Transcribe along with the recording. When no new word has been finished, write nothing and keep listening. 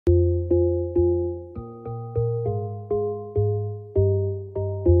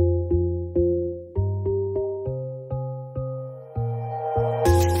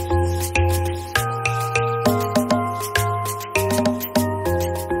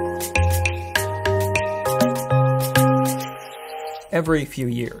Every few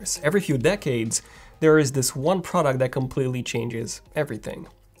years, every few decades, there is this one product that completely changes everything.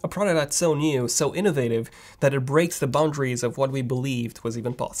 A product that's so new, so innovative, that it breaks the boundaries of what we believed was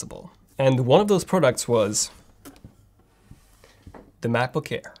even possible. And one of those products was the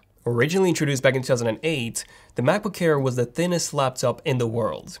MacBook Air. Originally introduced back in 2008, the MacBook Air was the thinnest laptop in the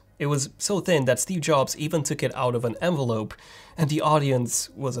world. It was so thin that Steve Jobs even took it out of an envelope, and the audience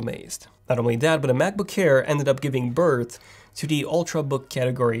was amazed. Not only that, but the MacBook Air ended up giving birth to the ultrabook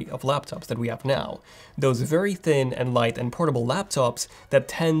category of laptops that we have now. Those very thin and light and portable laptops that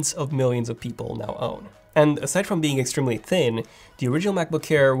tens of millions of people now own. And aside from being extremely thin, the original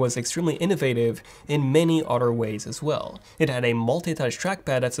MacBook Air was extremely innovative in many other ways as well. It had a multi-touch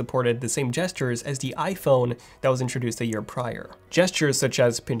trackpad that supported the same gestures as the iPhone that was introduced a year prior. Gestures such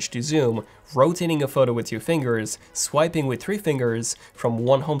as pinch to zoom, rotating a photo with 2 fingers, swiping with 3 fingers from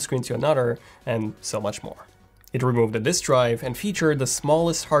one home screen to another, and so much more. It removed the disk drive and featured the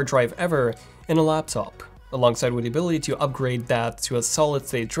smallest hard drive ever in a laptop, alongside with the ability to upgrade that to a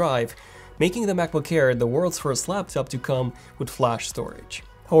solid-state drive, making the MacBook Air the world's first laptop to come with flash storage.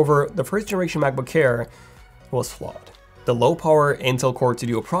 However, the first generation MacBook Air was flawed. The low-power Intel Core 2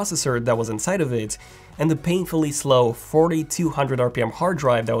 Duo processor that was inside of it, and the painfully slow 4200 RPM hard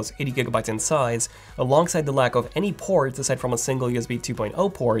drive that was 80 GB in size, alongside the lack of any ports aside from a single USB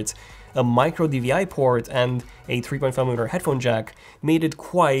 2.0 port, a micro DVI port, and a 3.5mm headphone jack, made it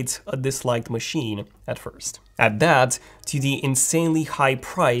quite a disliked machine at first. Add that to the insanely high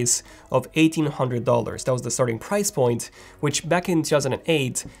price of $1,800. That was the starting price point, which back in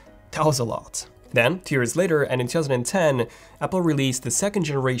 2008, that was a lot. Then, 2 years later, and in 2010, Apple released the second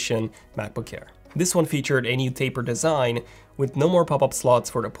generation MacBook Air. This one featured a new tapered design with no more pop-up slots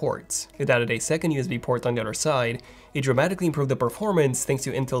for the ports. It added a second USB port on the other side, it dramatically improved the performance thanks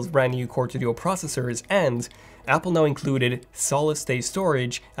to Intel's brand new Core 2 Duo processors, and Apple now included solid-state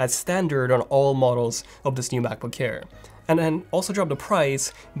storage as standard on all models of this new MacBook Air. And then also dropped the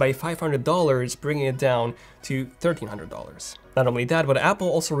price by $500, bringing it down to $1,300. Not only that, but Apple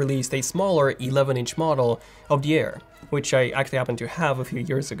also released a smaller 11-inch model of the Air, which I actually happened to have a few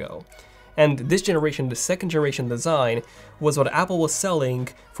years ago. And this generation, the second generation design, was what Apple was selling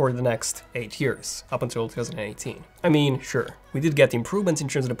for the next 8 years, up until 2018. I mean, sure, we did get improvements in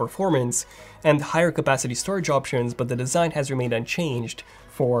terms of the performance and higher capacity storage options, but the design has remained unchanged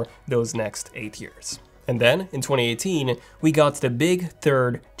for those next 8 years. And then, in 2018, we got the big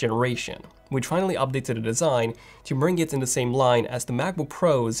third generation, which finally updated the design to bring it in the same line as the MacBook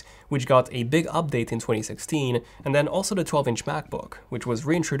Pros, which got a big update in 2016, and then also the 12-inch MacBook, which was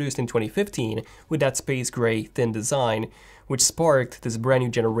reintroduced in 2015 with that space gray thin design, which sparked this brand new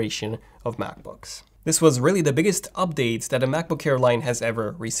generation of MacBooks. This was really the biggest update that a MacBook Air line has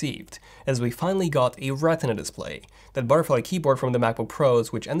ever received, as we finally got a Retina display, that butterfly keyboard from the MacBook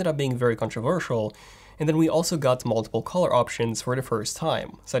Pros, which ended up being very controversial, and then we also got multiple color options for the first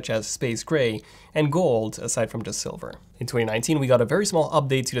time, such as space gray and gold aside from just silver. In 2019, we got a very small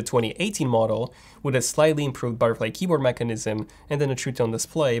update to the 2018 model with a slightly improved butterfly keyboard mechanism and then a True Tone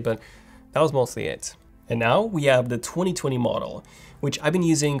display, but that was mostly it. And now we have the 2020 model, which I've been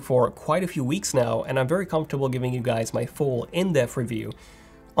using for quite a few weeks now, and I'm very comfortable giving you guys my full in-depth review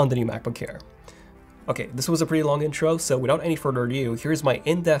on the new MacBook Air. Okay, this was a pretty long intro, so without any further ado, here's my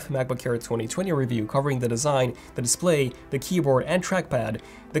in-depth MacBook Air 2020 review covering the design, the display, the keyboard and trackpad,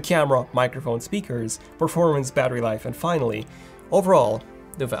 the camera, microphone, speakers, performance, battery life, and finally, overall,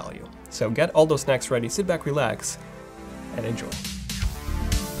 the value. So get all those snacks ready, sit back, relax, and enjoy.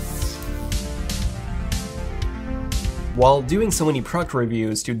 While doing so many product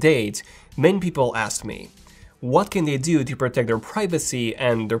reviews to date, many people asked me, what can they do to protect their privacy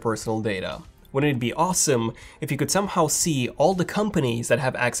and their personal data? Wouldn't it be awesome if you could somehow see all the companies that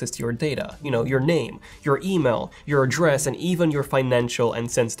have access to your data? You know, your name, your email, your address, and even your financial and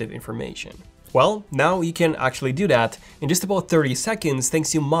sensitive information. Well, now you can actually do that in just about 30 seconds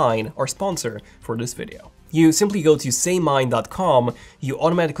thanks to Mine, our sponsor for this video. You simply go to saymine.com, you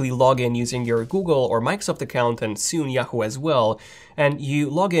automatically log in using your Google or Microsoft account and soon Yahoo as well, and you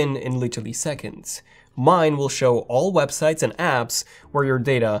log in literally seconds. Mine will show all websites and apps where your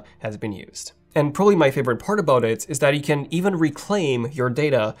data has been used. And probably my favorite part about it is that you can even reclaim your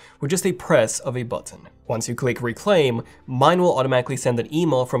data with just a press of a button. Once you click reclaim, Mine will automatically send an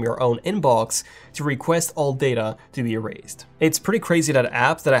email from your own inbox to request all data to be erased. It's pretty crazy that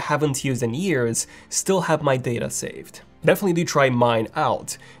apps that I haven't used in years still have my data saved. Definitely do try Mine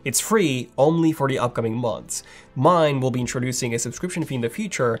out. It's free only for the upcoming months. Mine will be introducing a subscription fee in the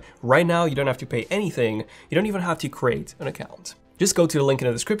future. Right now you don't have to pay anything, you don't even have to create an account. Just go to the link in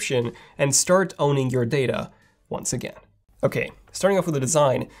the description and start owning your data once again. Okay, starting off with the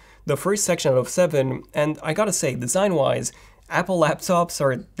design, the first section out of 7, and I gotta say, design-wise, Apple laptops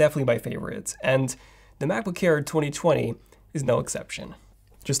are definitely my favorites, and the MacBook Air 2020 is no exception.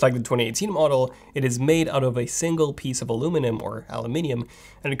 Just like the 2018 model, it is made out of a single piece of aluminum or aluminium,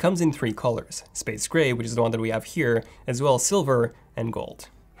 and it comes in 3 colors, space gray, which is the one that we have here, as well as silver and gold.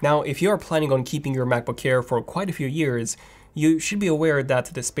 Now, if you are planning on keeping your MacBook Air for quite a few years, you should be aware that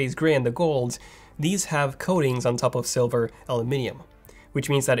the space gray and the gold, these have coatings on top of silver aluminum, which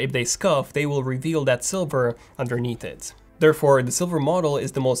means that if they scuff, they will reveal that silver underneath it. Therefore, the silver model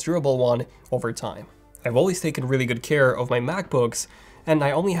is the most durable one over time. I've always taken really good care of my MacBooks, and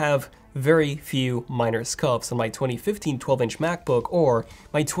I only have very few minor scuffs on my 2015 12-inch MacBook or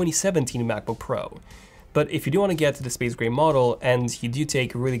my 2017 MacBook Pro. But if you do want to get to the space gray model and you do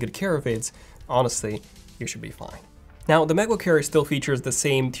take really good care of it, honestly, you should be fine. Now, the MacBook Air still features the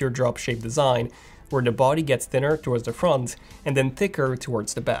same teardrop-shaped design, where the body gets thinner towards the front and then thicker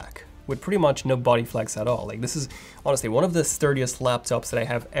towards the back, with pretty much no body flex at all. Like, this is honestly one of the sturdiest laptops that I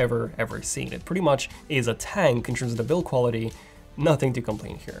have ever seen. It pretty much is a tank in terms of the build quality, nothing to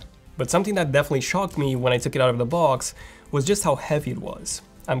complain here. But something that definitely shocked me when I took it out of the box was just how heavy it was.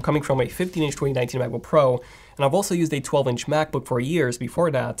 I'm coming from a 15-inch 2019 MacBook Pro, and I've also used a 12-inch MacBook for years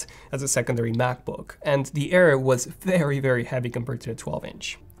before that as a secondary MacBook, and the Air was very heavy compared to the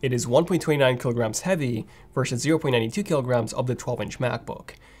 12-inch. It is 1.29 kilograms heavy versus 0.92 kilograms of the 12-inch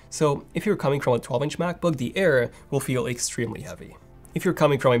MacBook. So if you're coming from a 12-inch MacBook, the Air will feel extremely heavy. If you're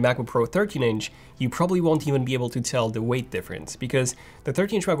coming from a MacBook Pro 13-inch, you probably won't even be able to tell the weight difference, because the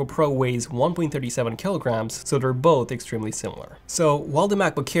 13-inch MacBook Pro weighs 1.37 kilograms, so they're both extremely similar. So while the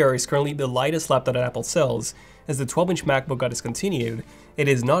MacBook Air is currently the lightest laptop that Apple sells, as the 12-inch MacBook got discontinued, it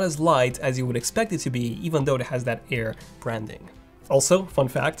is not as light as you would expect it to be, even though it has that Air branding. Also, fun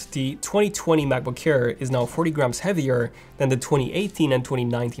fact, the 2020 MacBook Air is now 40 grams heavier than the 2018 and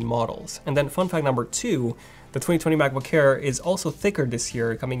 2019 models. And then fun fact number 2, the 2020 MacBook Air is also thicker this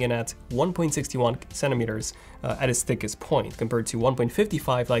year, coming in at 1.61 centimeters at its thickest point, compared to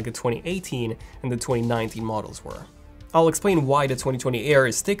 1.55 like the 2018 and the 2019 models were. I'll explain why the 2020 Air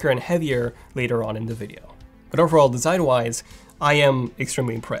is thicker and heavier later on in the video. But overall, design-wise, I am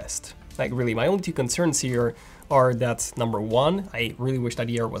extremely impressed. Like, really, my only 2 concerns here are that number 1, I really wish that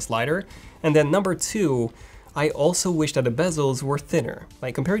the Air was lighter, and then number 2, I also wish that the bezels were thinner.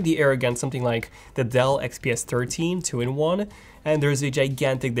 Like, comparing the Air against something like the Dell XPS 13 2-in-1, and there's a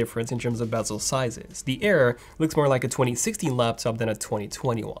gigantic difference in terms of bezel sizes. The Air looks more like a 2016 laptop than a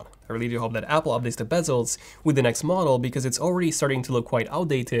 2020 one. I really do hope that Apple updates the bezels with the next model, because it's already starting to look quite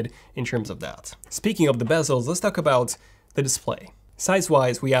outdated in terms of that. Speaking of the bezels, let's talk about the display.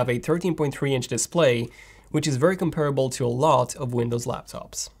 Size-wise, we have a 13.3-inch display, which is very comparable to a lot of Windows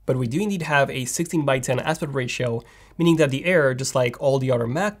laptops. But we do indeed have a 16:10 aspect ratio, meaning that the Air, just like all the other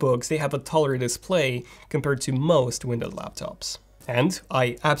MacBooks, they have a taller display compared to most Windows laptops. And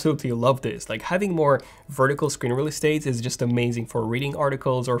I absolutely love this. Like, having more vertical screen real estate is just amazing for reading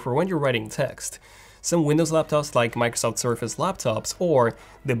articles or for when you're writing text. Some Windows laptops like Microsoft Surface laptops or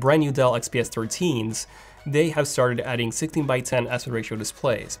the brand new Dell XPS 13s, they have started adding 16:10 aspect ratio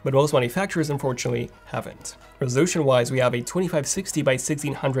displays, but most manufacturers unfortunately haven't. Resolution-wise, we have a 2560 by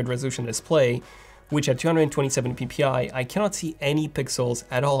 1600 resolution display, which at 227 ppi, I cannot see any pixels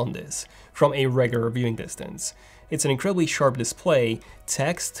at all on this from a regular viewing distance. It's an incredibly sharp display,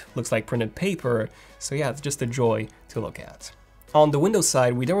 text looks like printed paper, so yeah, it's just a joy to look at. On the Windows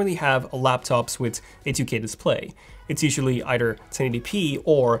side, we don't really have laptops with a 2K display. It's usually either 1080p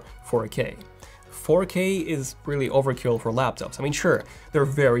or 4K. 4K is really overkill for laptops. I mean, sure, they're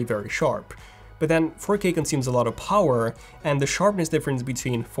very sharp, but then 4K consumes a lot of power, and the sharpness difference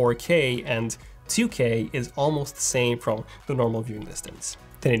between 4K and 2K is almost the same from the normal viewing distance.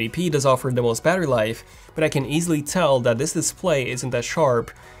 1080p does offer the most battery life, but I can easily tell that this display isn't as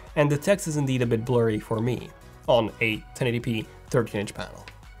sharp, and the text is indeed a bit blurry for me on a 1080p 13-inch panel.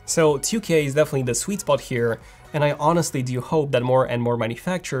 So 2K is definitely the sweet spot here, and I honestly do hope that more and more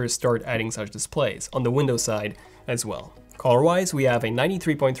manufacturers start adding such displays on the Windows side as well. Color-wise, we have a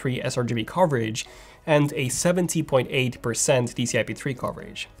 93.3 sRGB coverage and a 70.8% DCI-P3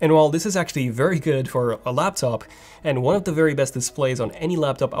 coverage. And while this is actually very good for a laptop, and one of the very best displays on any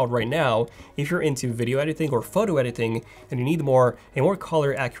laptop out right now, if you're into video editing or photo editing and you need a more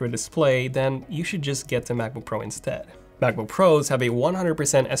color accurate display, then you should just get the MacBook Pro instead. MacBook Pros have a 100%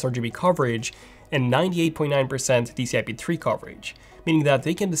 sRGB coverage and 98.9% DCI-P3 coverage, meaning that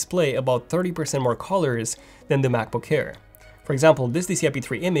they can display about 30% more colors than the MacBook Air. For example, this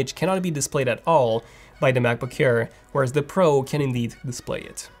DCI-P3 image cannot be displayed at all by the MacBook Air, whereas the Pro can indeed display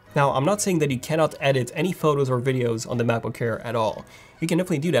it. Now, I'm not saying that you cannot edit any photos or videos on the MacBook Air at all. You can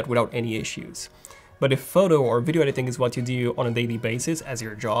definitely do that without any issues. But if photo or video editing is what you do on a daily basis as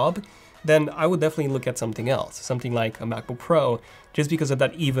your job, then I would definitely look at something else, something like a MacBook Pro, just because of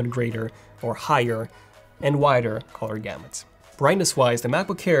that even greater or higher and wider color gamut. Brightness-wise, the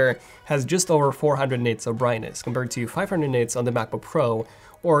MacBook Air has just over 400 nits of brightness compared to 500 nits on the MacBook Pro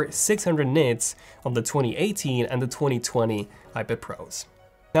or 600 nits on the 2018 and the 2020 iPad Pros.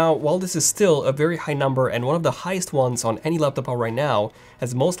 Now, while this is still a very high number and one of the highest ones on any laptop out right now,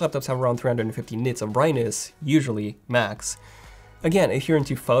 as most laptops have around 350 nits of brightness, usually max, again, if you're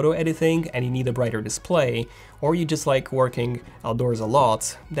into photo editing and you need a brighter display, or you just like working outdoors a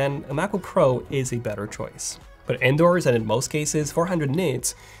lot, then a MacBook Pro is a better choice. But indoors, and in most cases, 400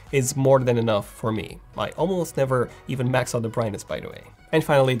 nits is more than enough for me. I almost never even max out the brightness, by the way. And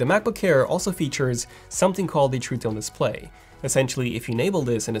finally, the MacBook Air also features something called the True Tone display. Essentially, if you enable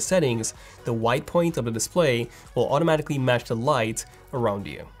this in the settings, the white point of the display will automatically match the light around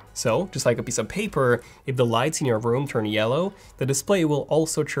you. So, just like a piece of paper, if the lights in your room turn yellow, the display will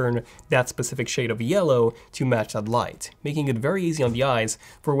also turn that specific shade of yellow to match that light, making it very easy on the eyes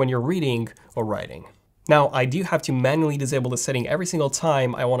for when you're reading or writing. Now, I do have to manually disable the setting every single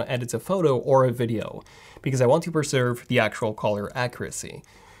time I want to edit a photo or a video, because I want to preserve the actual color accuracy.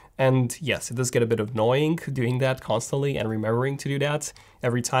 And yes, it does get a bit annoying doing that constantly and remembering to do that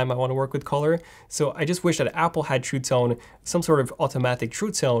every time I want to work with color. So I just wish that Apple had True Tone, some sort of automatic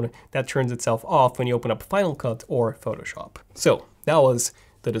True Tone that turns itself off when you open up Final Cut or Photoshop. So that was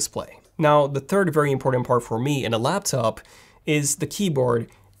the display. Now, the third very important part for me in a laptop is the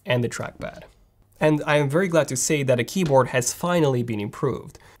keyboard and the trackpad. And I am very glad to say that a keyboard has finally been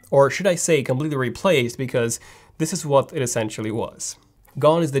improved. Or should I say completely replaced, because this is what it essentially was.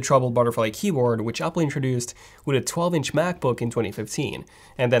 Gone is the troubled butterfly keyboard, which Apple introduced with a 12-inch MacBook in 2015,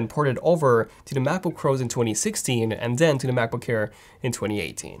 and then ported over to the MacBook Pros in 2016, and then to the MacBook Air in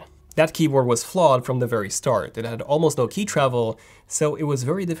 2018. That keyboard was flawed from the very start. It had almost no key travel, so it was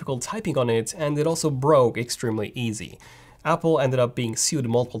very difficult typing on it, and it also broke extremely easy. Apple ended up being sued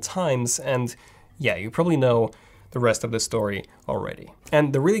multiple times, and yeah, you probably know the rest of the story already.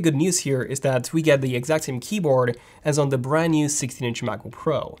 And the really good news here is that we get the exact same keyboard as on the brand new 16-inch MacBook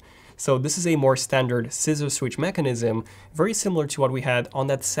Pro. So this is a more standard scissor switch mechanism, very similar to what we had on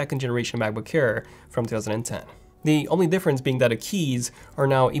that second generation MacBook Air from 2010. The only difference being that the keys are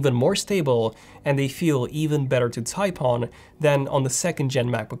now even more stable and they feel even better to type on than on the second gen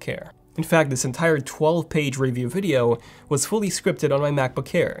MacBook Air. In fact, this entire 12-page review video was fully scripted on my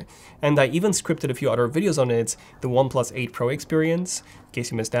MacBook Air, and I even scripted a few other videos on it, the OnePlus 8 Pro experience. In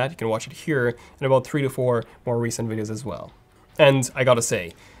case you missed that, you can watch it here, and about 3 to 4 more recent videos as well. And I gotta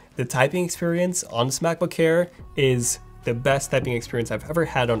say, the typing experience on this MacBook Air is the best typing experience I've ever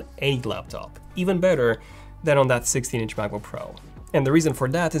had on any laptop, even better than on that 16-inch MacBook Pro. And the reason for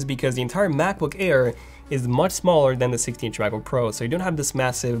that is because the entire MacBook Air is much smaller than the 16-inch MacBook Pro, so you don't have this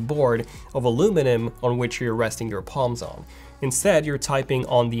massive board of aluminum on which you're resting your palms on. Instead, you're typing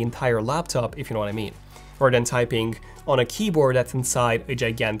on the entire laptop, if you know what I mean, rather than typing on a keyboard that's inside a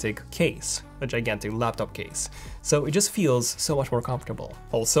gigantic case, a gigantic laptop case. So it just feels so much more comfortable.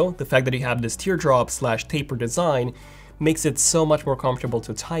 Also, the fact that you have this teardrop/taper design makes it so much more comfortable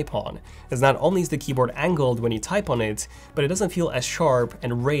to type on, as not only is the keyboard angled when you type on it, but it doesn't feel as sharp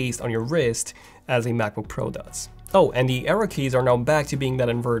and raised on your wrist as a MacBook Pro does. Oh, and the arrow keys are now back to being that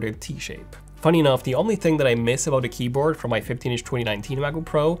inverted T-shape. Funny enough, the only thing that I miss about the keyboard from my 15-inch 2019 MacBook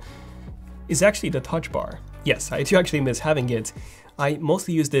Pro is actually the touch bar. Yes, I do actually miss having it. I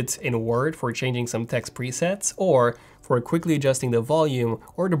mostly used it in Word for changing some text presets or for quickly adjusting the volume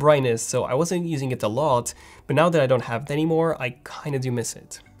or the brightness, so I wasn't using it a lot, but now that I don't have it anymore, I kinda do miss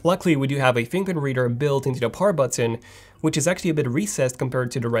it. Luckily, we do have a fingerprint reader built into the power button, which is actually a bit recessed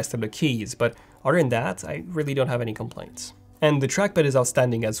compared to the rest of the keys, but other than that, I really don't have any complaints. And the trackpad is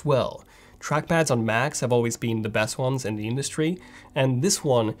outstanding as well. Trackpads on Macs have always been the best ones in the industry, and this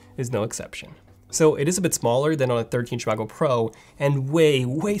one is no exception. So it is a bit smaller than on a 13-inch MacBook Pro, and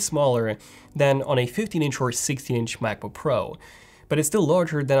way smaller than on a 15-inch or 16-inch MacBook Pro, but it's still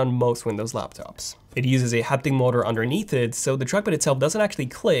larger than on most Windows laptops. It uses a haptic motor underneath it, so the trackpad itself doesn't actually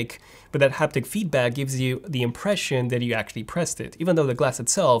click, but that haptic feedback gives you the impression that you actually pressed it, even though the glass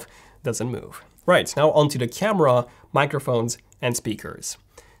itself doesn't move. Right, now onto the camera, microphones, and speakers.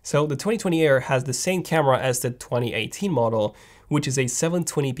 So the 2020 Air has the same camera as the 2018 model, which is a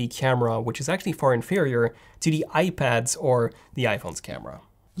 720p camera, which is actually far inferior to the iPad's or the iPhone's camera.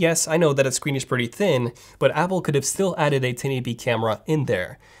 Yes, I know that the screen is pretty thin, but Apple could have still added a 1080p camera in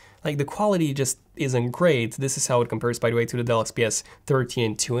there. Like, the quality just isn't great. This is how it compares, by the way, to the Dell XPS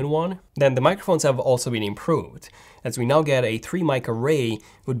 13 2-in-1. Then the microphones have also been improved, as we now get a 3-mic array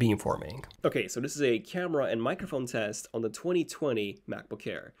with beamforming. Okay, so this is a camera and microphone test on the 2020 MacBook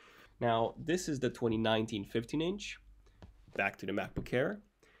Air. Now, this is the 2019 15-inch. Back to the MacBook Air.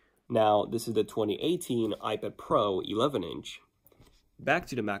 Now, this is the 2018 iPad Pro 11-inch. Back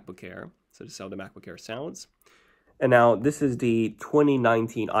to the MacBook Air. So this is how the MacBook Air sounds. And now this is the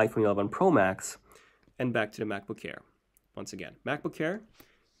 2019 iPhone 11 Pro Max, and back to the MacBook Air. Once again, MacBook Air,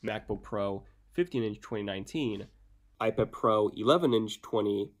 MacBook Pro 15-inch 2019, iPad Pro 11-inch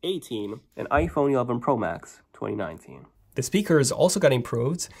 2018, and iPhone 11 Pro Max 2019. The speakers also got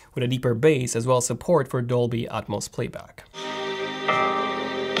improved with a deeper bass as well as support for Dolby Atmos playback.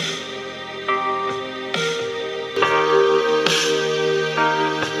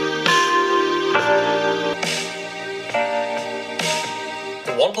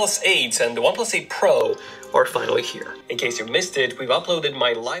 OnePlus 8 and the OnePlus 8 Pro are finally here. In case you missed it, we've uploaded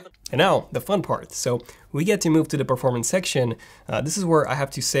my live... And now, the fun part. So, we get to move to the performance section. This is where I have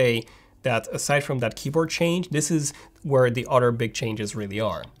to say that aside from that keyboard change, this is where the other big changes really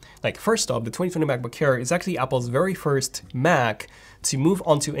are. Like, first off, the 2020 MacBook Air is actually Apple's very first Mac to move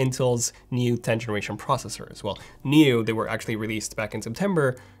onto Intel's new 10th generation processors. Well, new, they were actually released back in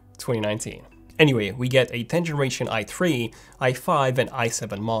September 2019. Anyway, we get a 10th generation i3, i5, and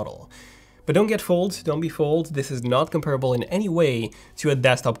i7 model. But don't get fooled, don't be fooled, this is not comparable in any way to a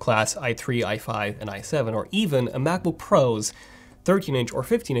desktop class i3, i5, and i7, or even a MacBook Pro's 13-inch or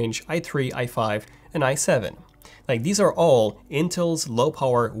 15-inch i3, i5, and i7. Like, these are all Intel's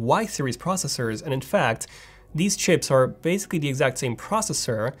low-power Y series processors, and in fact, these chips are basically the exact same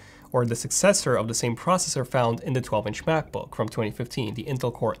processor, or the successor of the same processor found in the 12-inch MacBook from 2015, the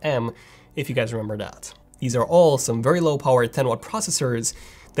Intel Core M, if you guys remember that. These are all some very low-power 10-watt processors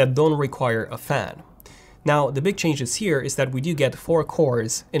that don't require a fan. Now, the big changes here is that we do get 4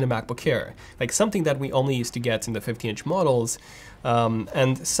 cores in the MacBook Air, like something that we only used to get in the 15-inch models,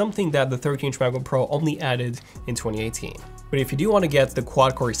 and something that the 13-inch MacBook Pro only added in 2018. But if you do want to get the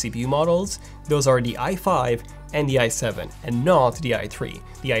quad-core CPU models, those are the i5 and the i7, and not the i3.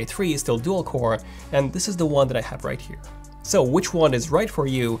 The i3 is still dual-core, and this is the one that I have right here. So which one is right for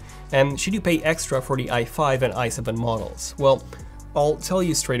you, and should you pay extra for the i5 and i7 models? Well, I'll tell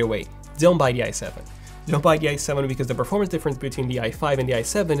you straight away, don't buy the i7. Don't buy the i7 because the performance difference between the i5 and the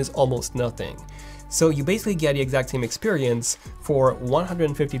i7 is almost nothing. So you basically get the exact same experience for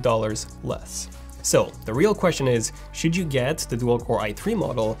 $150 less. So the real question is, should you get the dual-core i3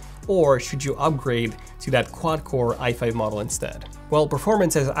 model, or should you upgrade to that quad-core i5 model instead? Well,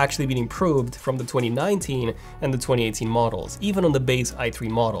 performance has actually been improved from the 2019 and the 2018 models, even on the base i3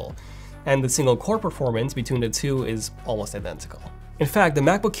 model, and the single-core performance between the two is almost identical. In fact, the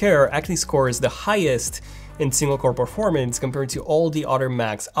MacBook Air actually scores the highest in single-core performance compared to all the other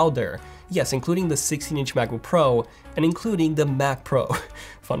Macs out there. Yes, including the 16-inch MacBook Pro and including the Mac Pro.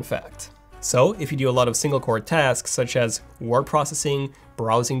 Fun fact. So, if you do a lot of single-core tasks such as word processing,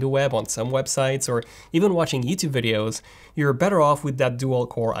 browsing the web on some websites, or even watching YouTube videos, you're better off with that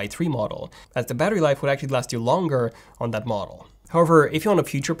dual-core i3 model, as the battery life would actually last you longer on that model. However, if you want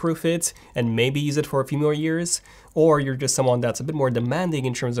to future-proof it and maybe use it for a few more years, or you're just someone that's a bit more demanding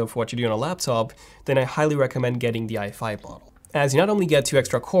in terms of what you do on a laptop, then I highly recommend getting the i5 model. As you not only get 2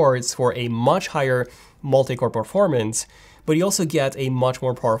 extra cores for a much higher multi-core performance, but you also get a much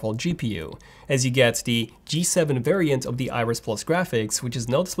more powerful GPU, as you get the G7 variant of the Iris Plus graphics, which is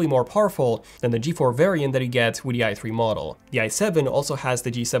noticeably more powerful than the G4 variant that you get with the i3 model. The i7 also has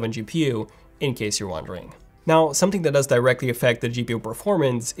the G7 GPU, in case you're wondering. Now, something that does directly affect the GPU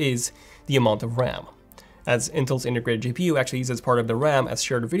performance is the amount of RAM. As Intel's integrated GPU actually uses part of the RAM as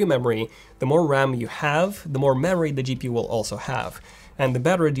shared video memory, the more RAM you have, the more memory the GPU will also have, and the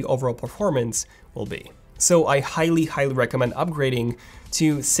better the overall performance will be. So I highly recommend upgrading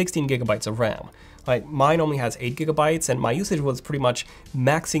to 16 gigabytes of RAM. Like, mine only has 8 gigabytes, and my usage was pretty much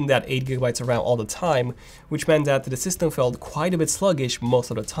maxing that 8 gigabytes of RAM all the time, which meant that the system felt quite a bit sluggish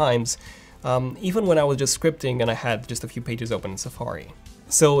most of the times, even when I was just scripting and I had just a few pages open in Safari.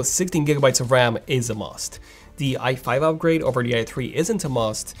 So 16 gigabytes of RAM is a must. The i5 upgrade over the i3 isn't a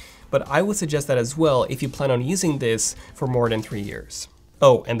must, but I would suggest that as well if you plan on using this for more than 3 years.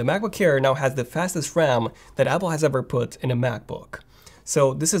 Oh, and the MacBook Air now has the fastest RAM that Apple has ever put in a MacBook.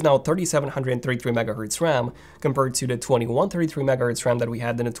 So this is now 3733 MHz RAM compared to the 2133 MHz RAM that we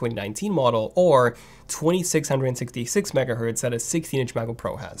had in the 2019 model, or 2666 MHz that a 16-inch MacBook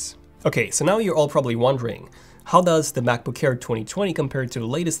Pro has. Okay, so now you're all probably wondering, how does the MacBook Air 2020 compare to the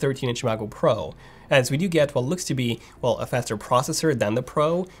latest 13-inch MacBook Pro? As we do get what looks to be, well, a faster processor than the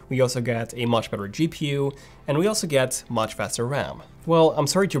Pro, we also get a much better GPU, and we also get much faster RAM. Well, I'm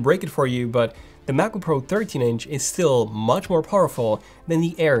sorry to break it for you, but the MacBook Pro 13-inch is still much more powerful than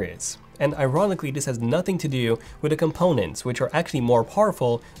the Air is. And ironically, this has nothing to do with the components, which are actually more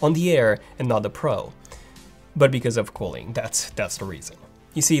powerful on the Air and not the Pro. But because of cooling, that's the reason.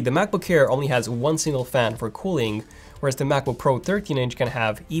 You see, the MacBook Air only has one single fan for cooling, whereas the MacBook Pro 13-inch can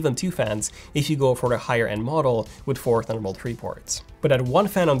have even 2 fans if you go for the higher end model with 4 Thunderbolt 3 ports. But that one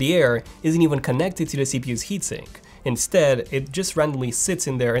fan on the Air isn't even connected to the CPU's heatsink. Instead, it just randomly sits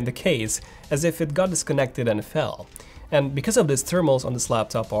in there in the case as if it got disconnected and fell. And because of this, thermals on this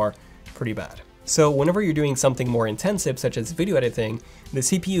laptop are pretty bad. So whenever you're doing something more intensive, such as video editing, the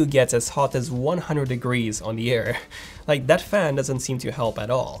CPU gets as hot as 100 degrees on the Air. Like, that fan doesn't seem to help at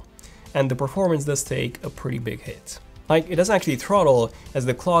all. And the performance does take a pretty big hit. Like, it doesn't actually throttle, as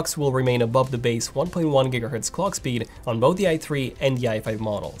the clocks will remain above the base 1.1 GHz clock speed on both the i3 and the i5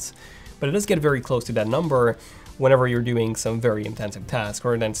 models. But it does get very close to that number whenever you're doing some very intensive tasks,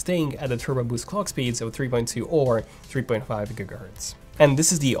 rather than staying at the turbo boost clock speeds of 3.2 or 3.5 GHz. And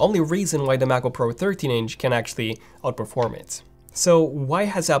this is the only reason why the MacBook Pro 13-inch can actually outperform it. So why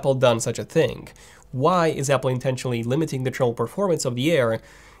has Apple done such a thing? Why is Apple intentionally limiting the thermal performance of the Air?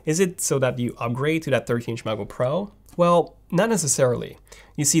 Is it so that you upgrade to that 13-inch MacBook Pro? Well, not necessarily.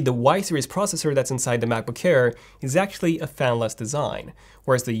 You see, the Y series processor that's inside the MacBook Air is actually a fanless design,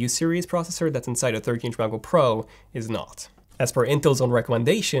 whereas the U series processor that's inside a 13-inch MacBook Pro is not. As per Intel's own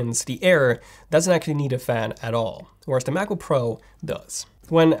recommendations, the Air doesn't actually need a fan at all, whereas the MacBook Pro does.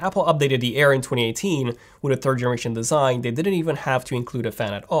 When Apple updated the Air in 2018 with a 3rd generation design, they didn't even have to include a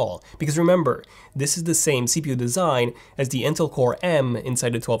fan at all. Because remember, this is the same CPU design as the Intel Core M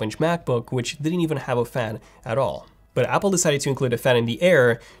inside the 12-inch MacBook, which didn't even have a fan at all. But Apple decided to include a fan in the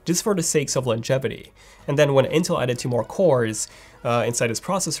Air just for the sakes of longevity. And then when Intel added 2 more cores inside its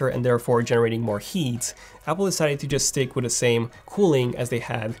processor and therefore generating more heat, Apple decided to just stick with the same cooling as they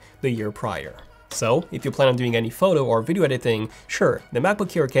had the year prior. So, if you plan on doing any photo or video editing, sure, the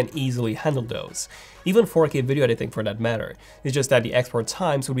MacBook Air can easily handle those. Even 4K video editing for that matter. It's just that the export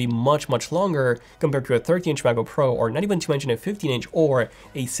times would be much longer compared to a 13-inch MacBook Pro, or not even to mention a 15-inch or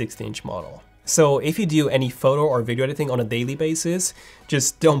a 16-inch model. So if you do any photo or video editing on a daily basis,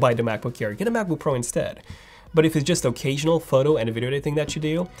 just don't buy the MacBook Air, get a MacBook Pro instead. But if it's just occasional photo and video editing that you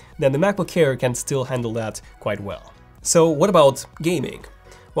do, then the MacBook Air can still handle that quite well. So what about gaming?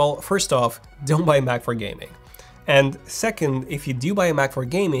 Well, first off, don't buy a Mac for gaming. And second, if you do buy a Mac for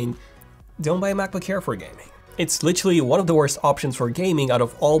gaming, don't buy a MacBook Air for gaming. It's literally one of the worst options for gaming out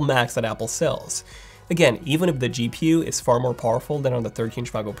of all Macs that Apple sells. Again, even if the GPU is far more powerful than on the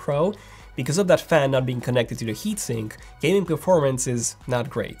 13-inch MacBook Pro, because of that fan not being connected to the heatsink, gaming performance is not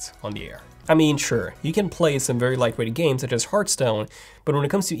great on the Air. I mean, sure, you can play some very lightweight games such as Hearthstone, but when it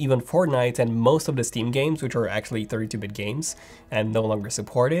comes to even Fortnite and most of the Steam games, which are actually 32-bit games and no longer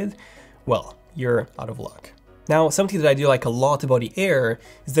supported, well, you're out of luck. Now, something that I do like a lot about the Air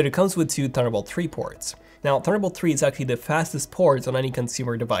is that it comes with 2 Thunderbolt 3 ports. Now, Thunderbolt 3 is actually the fastest port on any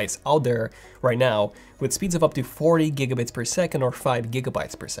consumer device out there right now, with speeds of up to 40 gigabits per second or 5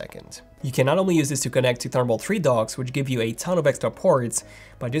 gigabytes per second. You can not only use this to connect to Thunderbolt 3 docks, which give you a ton of extra ports,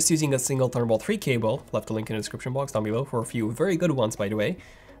 by just using a single Thunderbolt 3 cable, left a link in the description box down below for a few very good ones by the way,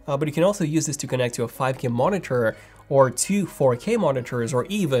 but you can also use this to connect to a 5K monitor, or 2 4K monitors, or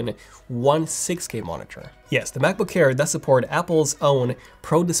even 1 6K monitor. Yes, the MacBook Air does support Apple's own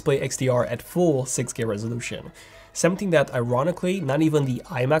Pro Display XDR at full 6K resolution, something that ironically not even the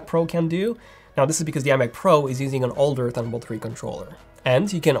iMac Pro can do. Now this is because the iMac Pro is using an older Thunderbolt 3 controller.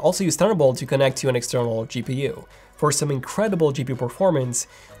 And you can also use Thunderbolt to connect to an external GPU for some incredible GPU performance,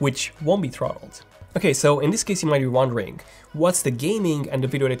 which won't be throttled. Okay, so in this case you might be wondering, what's the gaming and the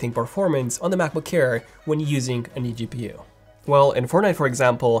video editing performance on the MacBook Air when using an eGPU? Well, in Fortnite for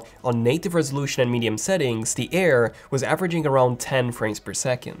example, on native resolution and medium settings, the Air was averaging around 10 frames per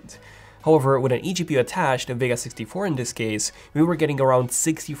second. However, with an eGPU attached, a Vega 64 in this case, we were getting around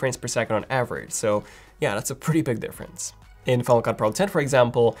 60 frames per second on average, so yeah, that's a pretty big difference. In Final Cut Pro 10, for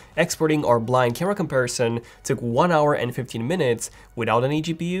example, exporting our blind camera comparison took 1 hour and 15 minutes without an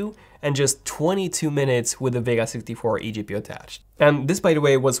eGPU, and just 22 minutes with the Vega 64 eGPU attached. And this, by the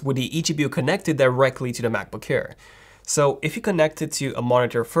way, was with the eGPU connected directly to the MacBook Air. So if you connect it to a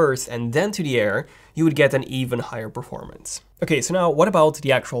monitor first and then to the Air, you would get an even higher performance. Okay, so now what about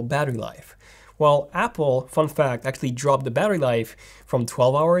the actual battery life? Well, Apple, fun fact, actually dropped the battery life from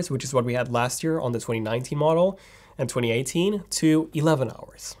 12 hours, which is what we had last year on the 2019 model, and 2018, to 11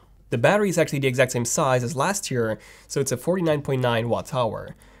 hours. The battery is actually the exact same size as last year, so it's a 49.9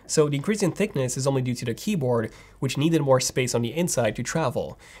 watt-hour. So the increase in thickness is only due to the keyboard, which needed more space on the inside to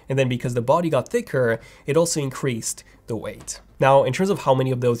travel. And then because the body got thicker, it also increased the weight. Now, in terms of how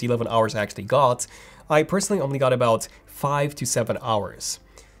many of those 11 hours I actually got, I personally only got about 5 to 7 hours.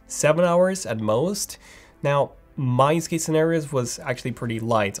 7 hours at most. Now, my use case scenarios was actually pretty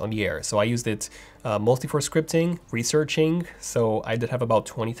light on the air, so I used it mostly for scripting, researching, so I did have about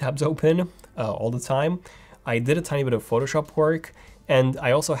 20 tabs open all the time. I did a tiny bit of Photoshop work, and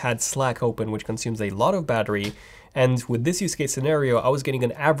I also had Slack open, which consumes a lot of battery, and with this use case scenario, I was getting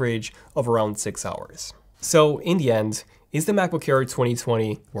an average of around 6 hours. So in the end, is the MacBook Air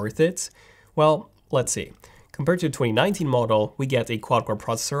 2020 worth it? Well, let's see. Compared to the 2019 model, we get a quad-core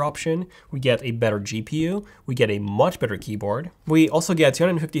processor option, we get a better GPU, we get a much better keyboard. We also get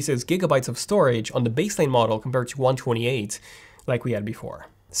 256 gigabytes of storage on the baseline model compared to 128 like we had before.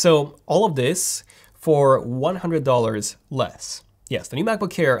 So all of this for $100 less. Yes, the new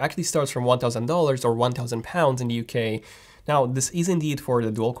MacBook Air actually starts from $1,000 or £1,000 in the UK. Now, this is indeed for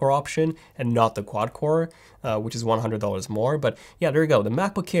the dual-core option and not the quad-core, which is $100 more. But yeah, there you go. The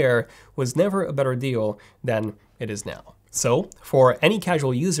MacBook Air was never a better deal than it is now. So for any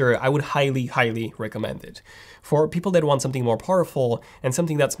casual user, I would highly, highly recommend it. For people that want something more powerful and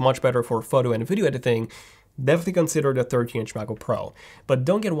something that's much better for photo and video editing, definitely consider the 13-inch MacBook Pro. But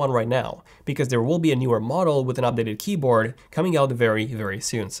don't get one right now, because there will be a newer model with an updated keyboard coming out very, very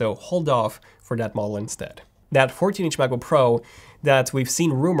soon. So hold off for that model instead. That 14-inch MacBook Pro that we've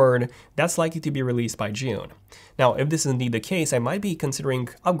seen rumored, that's likely to be released by June. Now, if this is indeed the case, I might be considering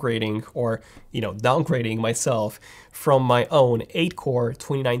upgrading or, downgrading myself from my own 8-core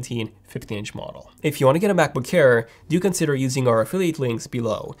 2019 15-inch model. If you want to get a MacBook Air, do consider using our affiliate links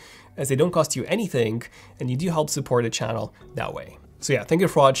below, as they don't cost you anything and you do help support the channel that way. So yeah, thank you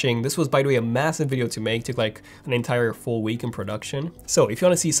for watching. This was, by the way, a massive video to make. Took like an entire full week in production. So if you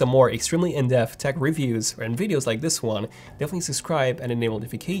want to see some more extremely in-depth tech reviews and videos like this one, definitely subscribe and enable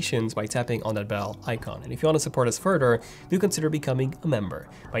notifications by tapping on that bell icon. And if you want to support us further, do consider becoming a member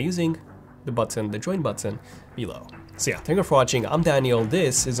by using the button, the join button below. So yeah, thank you for watching. I'm Daniel,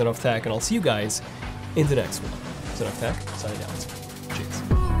 this is ZONEofTECH, and I'll see you guys in the next one. ZONEofTECH, signing out. Cheers.